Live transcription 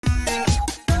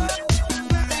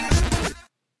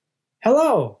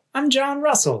Hello, I'm John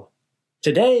Russell.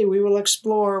 Today we will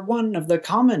explore one of the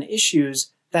common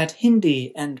issues that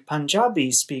Hindi and Punjabi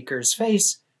speakers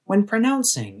face when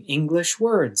pronouncing English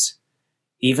words.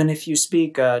 Even if you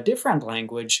speak a different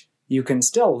language, you can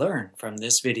still learn from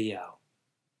this video.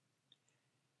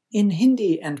 In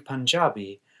Hindi and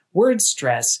Punjabi, word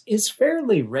stress is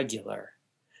fairly regular.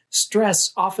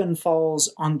 Stress often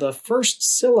falls on the first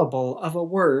syllable of a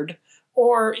word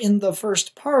or in the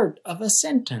first part of a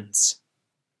sentence.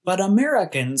 But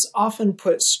Americans often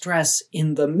put stress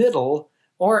in the middle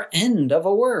or end of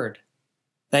a word.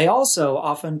 They also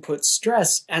often put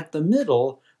stress at the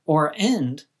middle or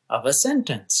end of a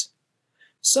sentence.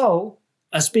 So,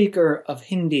 a speaker of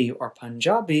Hindi or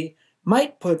Punjabi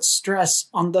might put stress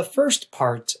on the first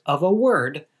part of a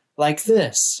word like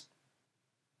this: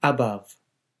 above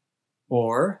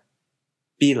or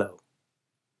below.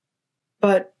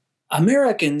 But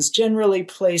Americans generally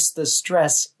place the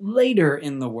stress later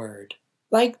in the word,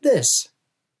 like this: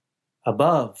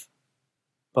 above,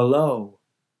 below.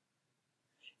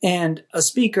 And a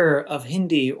speaker of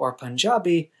Hindi or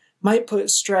Punjabi might put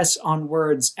stress on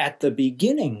words at the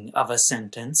beginning of a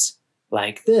sentence,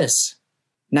 like this: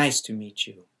 nice to meet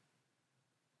you.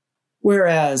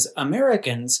 Whereas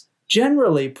Americans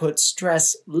generally put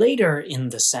stress later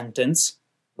in the sentence,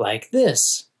 like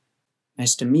this: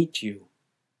 nice to meet you.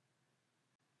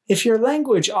 If your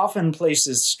language often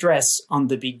places stress on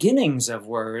the beginnings of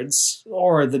words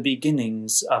or the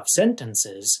beginnings of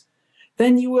sentences,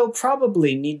 then you will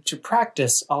probably need to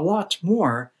practice a lot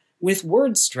more with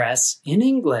word stress in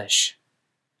English.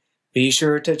 Be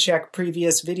sure to check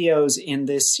previous videos in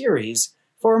this series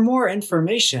for more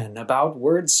information about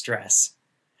word stress.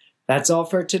 That's all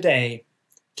for today.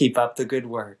 Keep up the good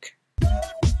work.